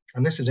 pandemic.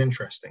 And this is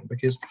interesting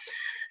because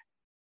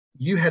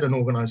you had an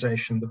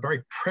organisation, the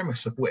very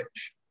premise of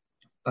which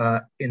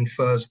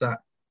infers that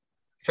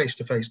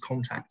face-to-face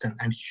contact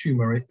and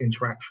human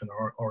interaction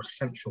are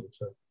essential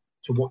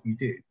to what you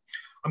do.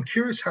 I'm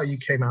curious how you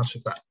came out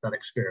of that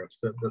experience,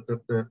 the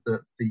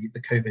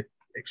COVID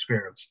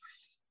experience,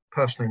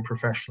 personally and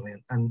professionally,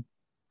 and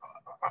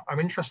I'm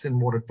interested in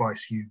what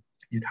advice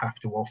you'd have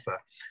to offer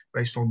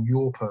based on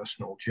your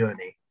personal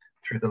journey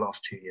through the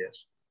last 2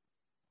 years.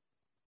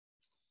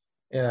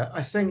 Yeah,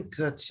 I think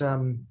that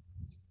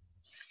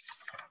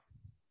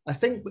I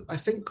think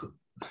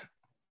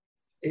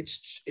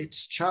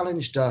it's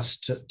challenged us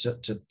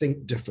to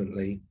think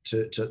differently.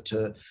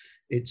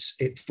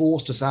 It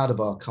forced us out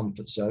of our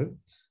comfort zone,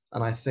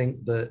 and I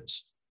think that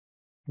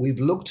we've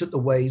looked at the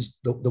ways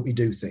that we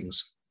do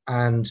things,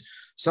 and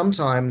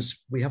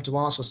sometimes we have to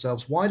ask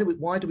ourselves, why do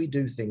we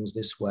do things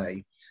this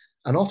way?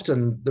 And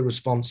often the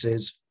response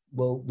is,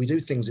 well, we do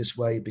things this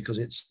way because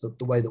it's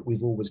the way that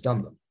we've always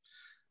done them.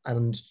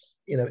 And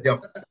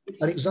Yep.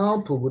 An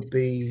example would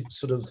be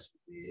sort of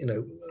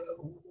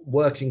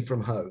working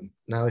from home.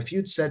 Now, if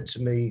you'd said to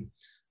me,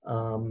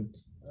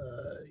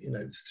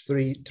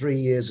 3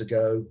 years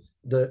ago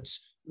that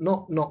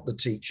not the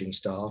teaching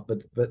staff,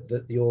 but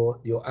that your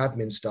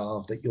admin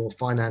staff, that your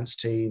finance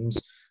teams,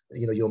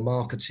 your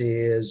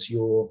marketeers,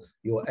 your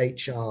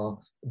HR,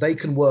 they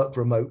can work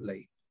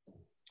remotely,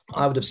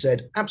 I would have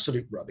said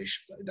absolute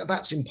rubbish.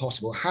 That's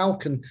impossible. How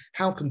can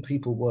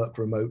people work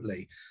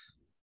remotely?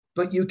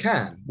 But you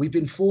can. We've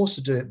been forced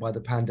to do it by the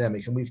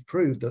pandemic, and we've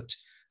proved that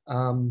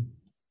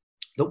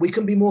that we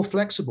can be more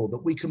flexible,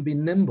 that we can be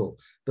nimble,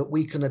 that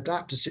we can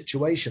adapt to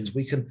situations.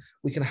 We can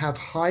have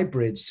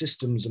hybrid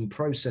systems and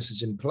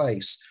processes in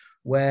place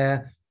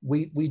where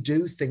we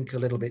do think a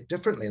little bit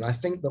differently. And I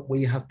think that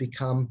we have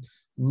become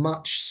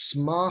much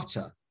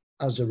smarter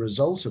as a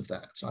result of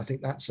that. I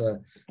think that's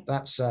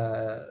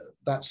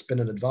been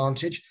an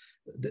advantage.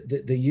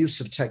 The use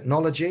of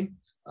technology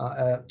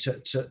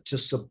to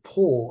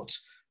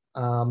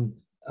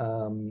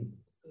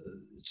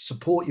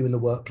support you in the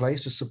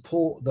workplace, to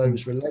support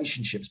those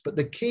relationships. But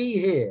the key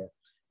here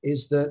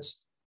is that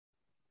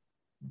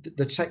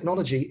the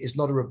technology is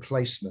not a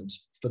replacement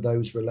for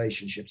those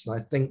relationships. And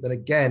I think that,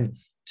 again,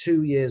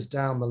 2 years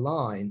down the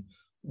line,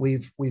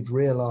 we've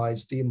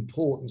realized the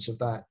importance of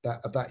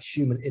that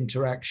human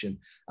interaction.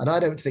 And I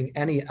don't think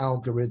any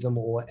algorithm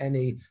or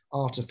any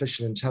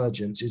artificial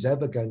intelligence is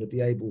ever going to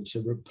be able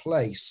to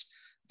replace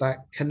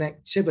that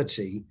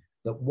connectivity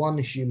that one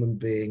human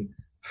being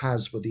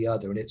has with the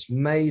other. And it's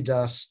made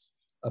us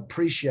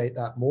appreciate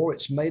that more.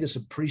 It's made us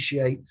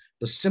appreciate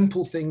the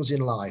simple things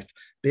in life,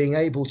 being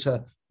able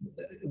to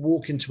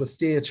walk into a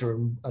theatre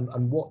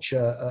and watch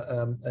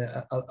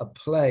a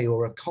play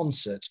or a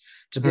concert,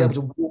 to be able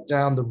to walk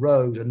down the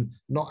road and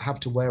not have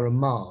to wear a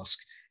mask.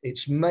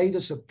 It's made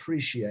us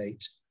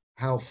appreciate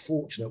how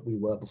fortunate we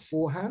were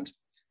beforehand.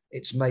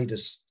 It's made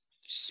us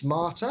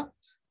smarter,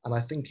 and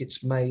I think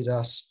it's made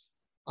us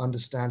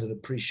understand and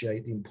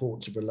appreciate the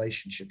importance of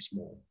relationships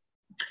more.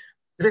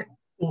 Did it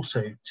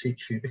also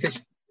teach you, because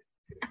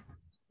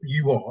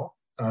you are,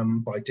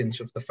 by dint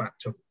of the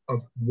fact of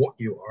what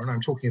you are, and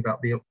I'm talking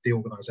about the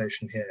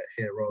organisation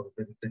here rather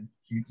than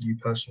you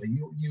personally,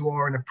 you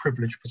are in a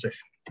privileged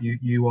position.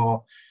 You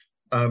are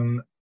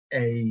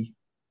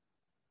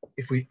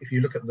if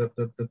you look at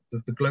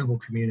the global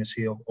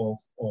community of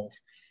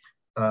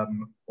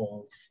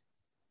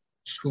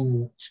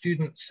school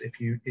students, if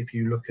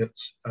you look at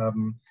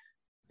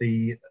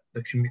the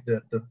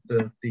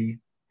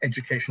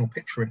educational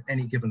picture in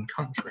any given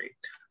country,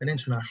 an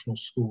international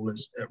school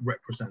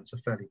represents a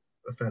fairly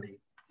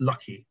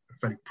lucky, a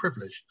fairly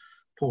privileged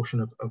portion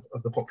of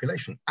the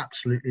population.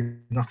 Absolutely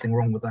nothing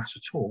wrong with that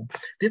at all.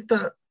 Did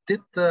the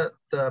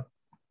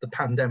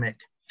pandemic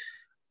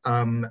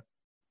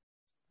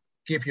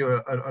give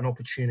you an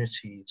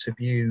opportunity to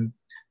view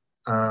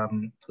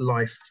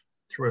life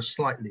through a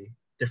slightly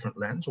different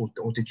lens, or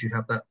did you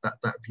have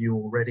that view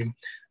already?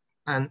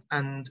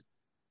 And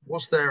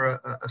was there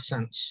a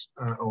sense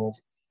of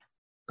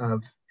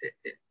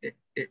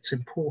it's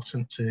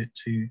important to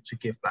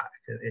give back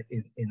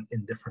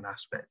in different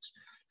aspects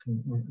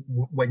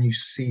when you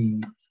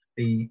see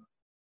the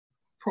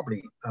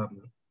probably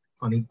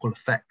unequal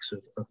effects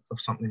of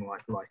something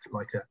like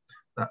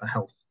a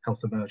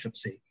health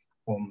emergency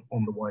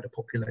on the wider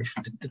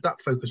population? Did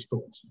that focus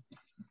thoughts?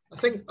 I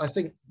think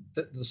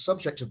that the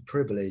subject of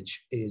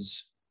privilege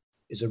is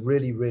a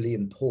really, really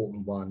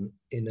important one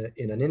in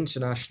an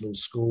international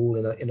school,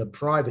 in a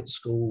private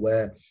school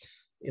where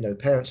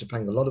parents are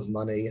paying a lot of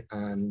money,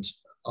 and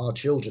our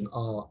children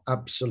are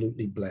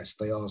absolutely blessed.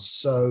 They are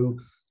so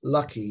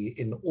lucky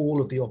in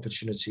all of the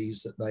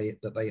opportunities that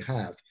they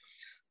have.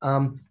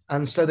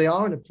 And so they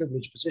are in a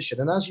privileged position.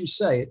 And as you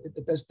say,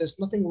 there's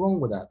nothing wrong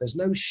with that. There's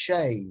no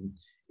shame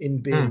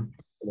in being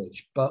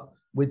privileged, but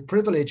with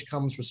privilege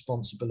comes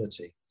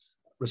responsibility.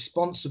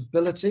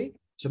 Responsibility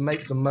to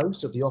make the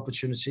most of the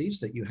opportunities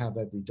that you have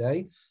every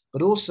day,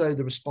 but also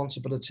the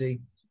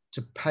responsibility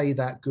to pay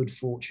that good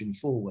fortune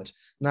forward.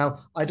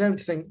 Now, I don't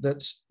think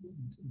that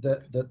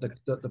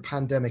the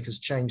pandemic has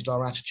changed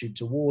our attitude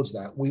towards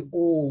that. We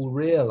all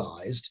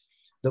realized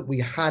that we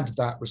had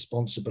that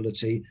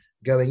responsibility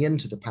going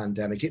into the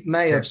pandemic. It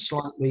may have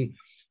slightly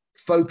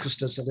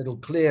focused us a little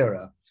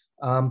clearer,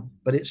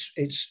 but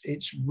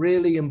it's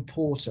really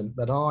important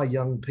that our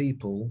young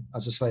people,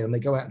 as I say, when they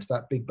go out into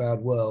that big bad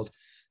world,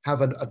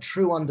 have a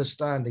true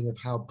understanding of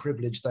how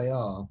privileged they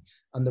are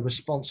and the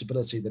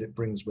responsibility that it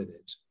brings with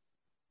it.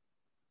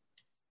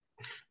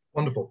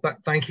 Wonderful.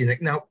 Thank you,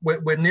 Nick. Now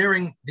we're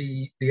nearing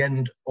the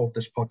end of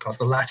this podcast,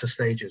 the latter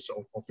stages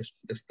of this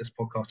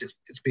podcast.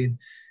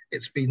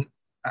 It's been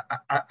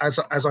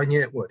as I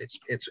knew it would.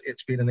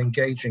 It's been an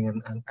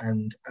engaging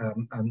and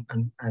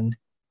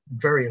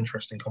very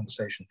interesting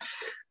conversation.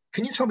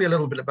 Can you tell me a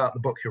little bit about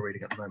the book you're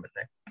reading at the moment,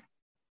 Nick?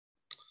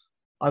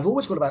 I've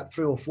always got about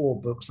 3 or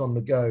 4 books on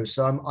the go.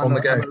 So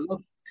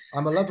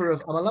I'm a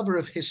lover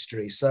of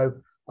history. So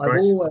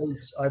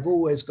I've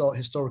always got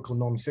historical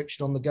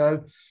non-fiction on the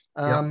go.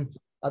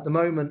 At the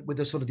moment, with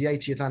the sort of the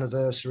 80th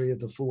anniversary of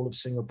the fall of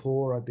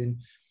Singapore, I've been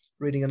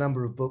reading a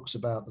number of books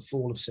about the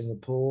fall of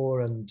Singapore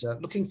and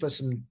looking for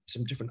some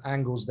different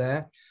angles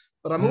there.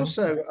 But I'm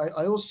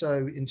I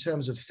also, in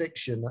terms of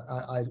fiction,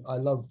 I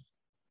love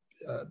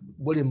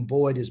William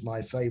Boyd is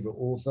my favorite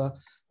author.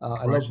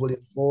 I love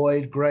William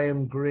Boyd,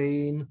 Graham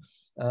Greene,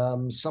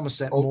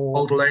 Somerset Maugham.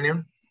 Old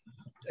Alanian.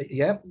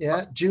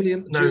 Yeah.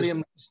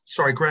 Julian.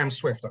 Sorry, Graham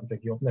Swift. I'm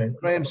thinking of name.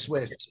 Graham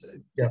Swift.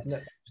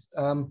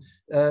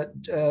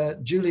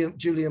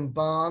 Julian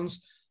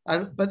Barnes.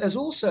 But there's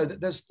also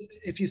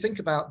if you think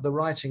about the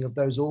writing of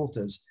those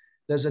authors,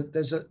 there's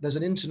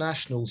an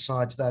international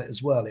side to that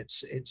as well.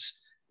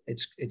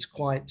 It's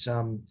quite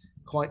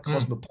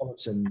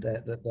cosmopolitan,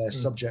 their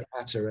subject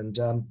matter. And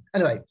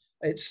anyway,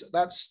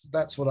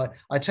 that's what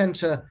I tend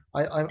to.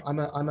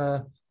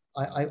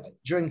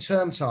 During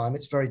term time,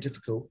 it's very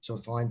difficult to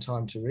find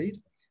time to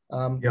read.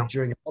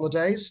 During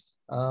holidays,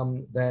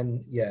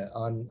 then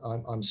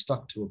I'm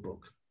stuck to a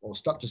book or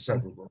stuck to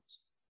several books.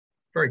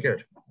 Very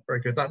good,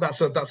 very good.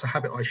 That's a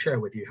habit I share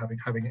with you,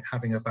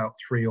 having about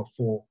 3 or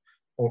 4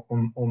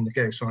 on the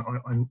go. So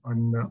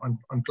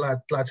I'm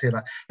glad to hear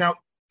that. Now,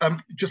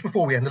 just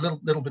before we end, a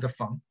little bit of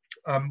fun.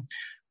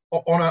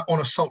 On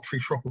a sultry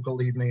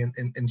tropical evening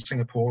in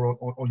Singapore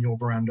on your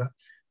veranda,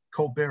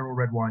 cold beer or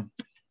red wine?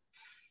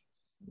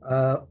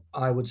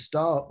 I would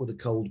start with a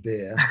cold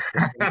beer,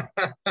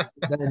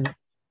 then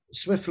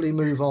swiftly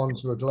move on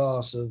to a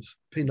glass of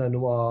Pinot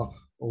Noir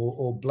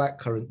or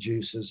blackcurrant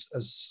juice, as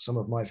some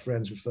of my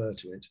friends refer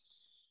to it.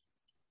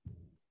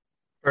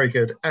 Very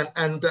good. And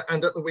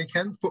at the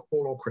weekend,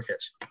 football or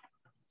cricket?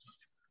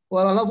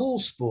 Well, I love all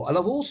sport. I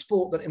love all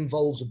sport that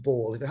involves a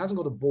ball. If it hasn't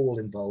got a ball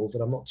involved,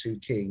 then I'm not too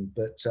keen.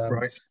 But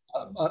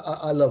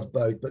I love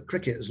both. But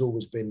cricket has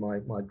always been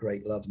my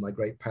great love, my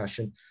great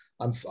passion.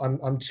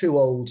 I'm too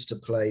old to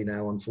play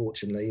now,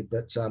 unfortunately.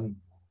 But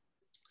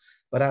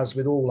as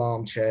with all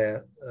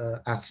armchair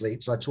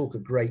athletes, I talk a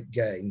great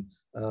game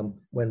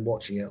when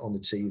watching it on the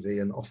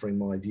TV and offering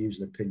my views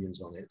and opinions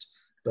on it.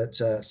 But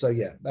so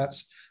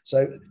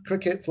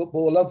cricket,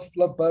 football, love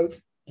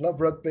both.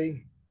 Love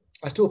rugby.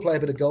 I still play a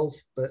bit of golf,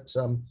 but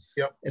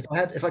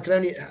if I could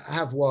only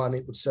have one,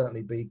 it would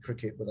certainly be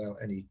cricket without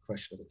any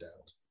question of a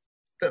doubt.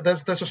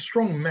 There's a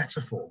strong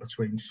metaphor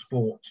between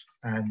sport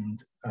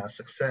and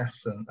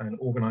success and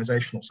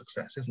organisational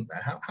success, isn't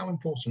there? How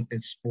important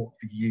is sport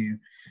for you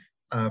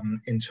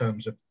in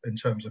terms of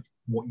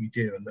what you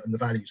do and the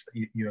values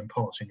that you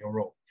impart in your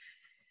role?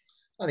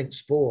 I think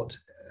sport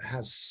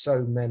has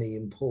so many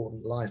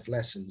important life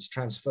lessons,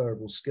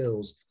 transferable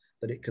skills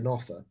that it can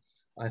offer.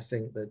 I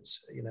think that,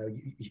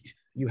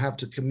 you have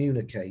to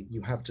communicate,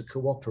 you have to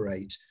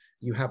cooperate,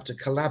 you have to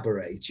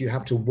collaborate, you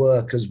have to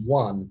work as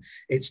one.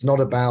 It's not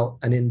about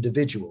an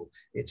individual,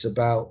 it's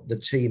about the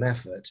team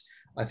effort.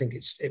 I think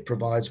it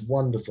provides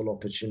wonderful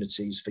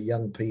opportunities for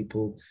young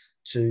people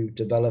to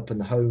develop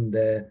and hone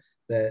their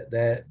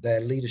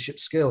leadership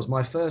skills.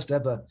 My first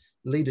ever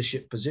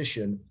leadership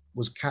position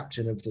was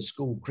captain of the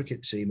school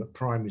cricket team at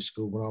primary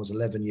school when I was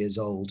 11 years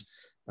old,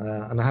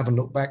 and I haven't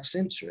looked back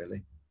since,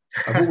 really.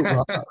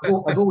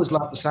 I've always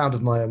liked the sound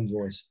of my own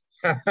voice.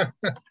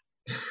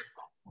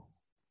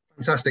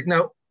 Fantastic.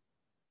 Now,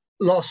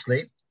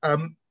 lastly,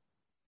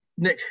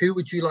 Nick, who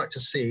would you like to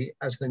see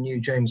as the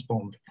new James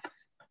Bond?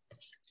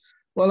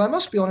 Well, I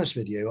must be honest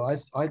with you.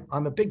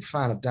 I'm a big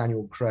fan of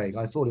Daniel Craig.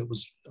 I thought he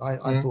was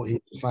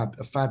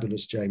a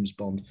fabulous James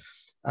Bond.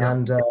 Yeah.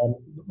 And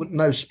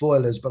no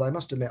spoilers, but I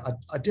must admit,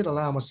 I did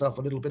allow myself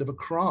a little bit of a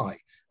cry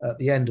at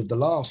the end of the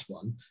last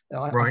one.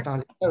 I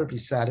found it terribly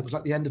sad. It was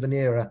like the end of an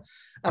era.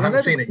 And I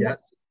haven't seen it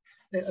yet.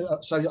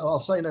 So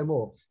I'll say no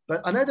more.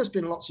 But I know there's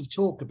been lots of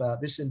talk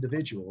about this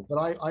individual, but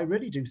I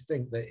really do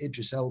think that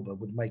Idris Elba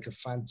would make a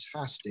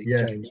fantastic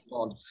James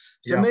Bond.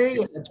 For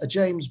me, a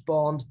James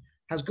Bond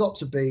has got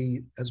to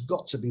be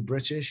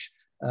British.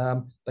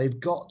 They've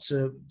got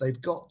to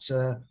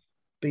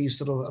be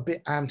sort of a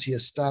bit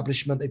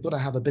anti-establishment. They've got to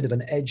have a bit of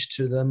an edge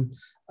to them.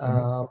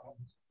 But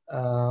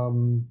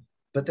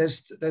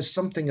there's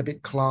something a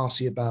bit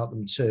classy about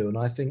them too. And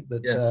I think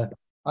that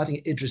I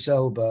think Idris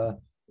Elba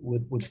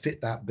would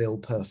fit that bill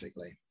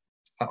perfectly.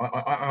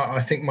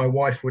 I think my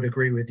wife would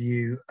agree with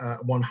you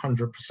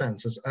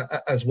 100%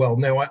 as well.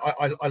 No,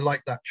 I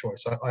like that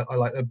choice. I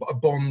like a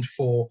Bond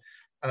for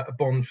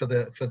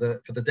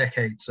the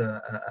decades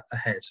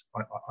ahead.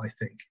 I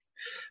think.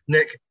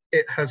 Nick,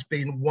 it has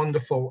been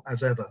wonderful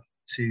as ever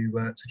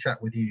to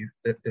chat with you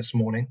this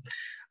morning.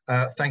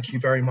 Thank you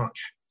very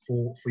much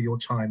for your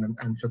time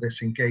and for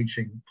this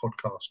engaging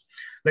podcast.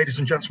 Ladies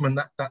and gentlemen,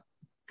 that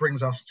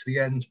brings us to the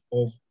end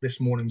of this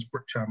morning's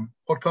BritCham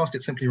podcast.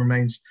 It simply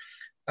remains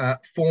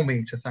for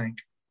me to thank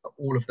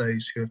all of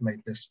those who have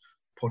made this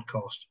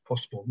podcast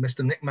possible.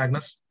 Mr. Nick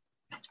Magnus,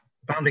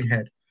 founding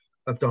head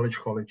of Dulwich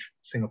College,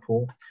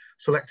 Singapore,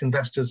 Select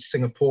Investors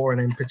Singapore,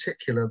 and in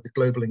particular the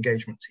global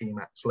engagement team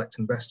at Select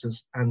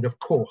Investors, and of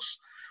course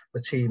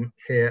the team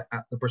here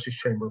at the British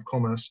Chamber of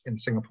Commerce in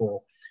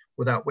Singapore,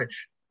 without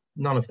which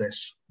none of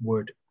this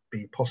would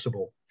be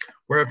possible.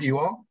 Wherever you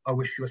are, I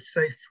wish you a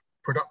safe,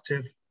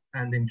 productive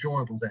and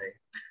enjoyable day,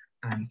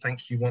 and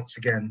thank you once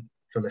again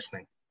for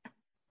listening.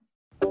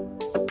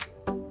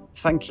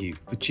 Thank you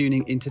for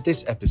tuning into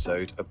this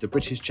episode of the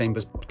British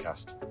Chamber's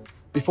podcast.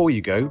 Before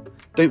you go,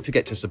 don't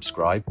forget to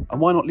subscribe, and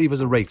why not leave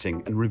us a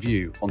rating and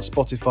review on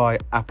Spotify,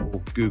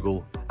 Apple,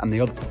 Google and the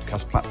other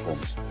podcast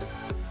platforms.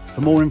 For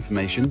more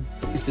information,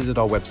 please visit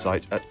our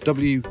website at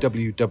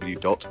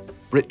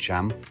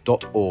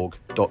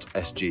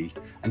www.britcham.org.sg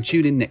and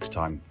tune in next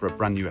time for a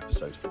brand new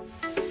episode.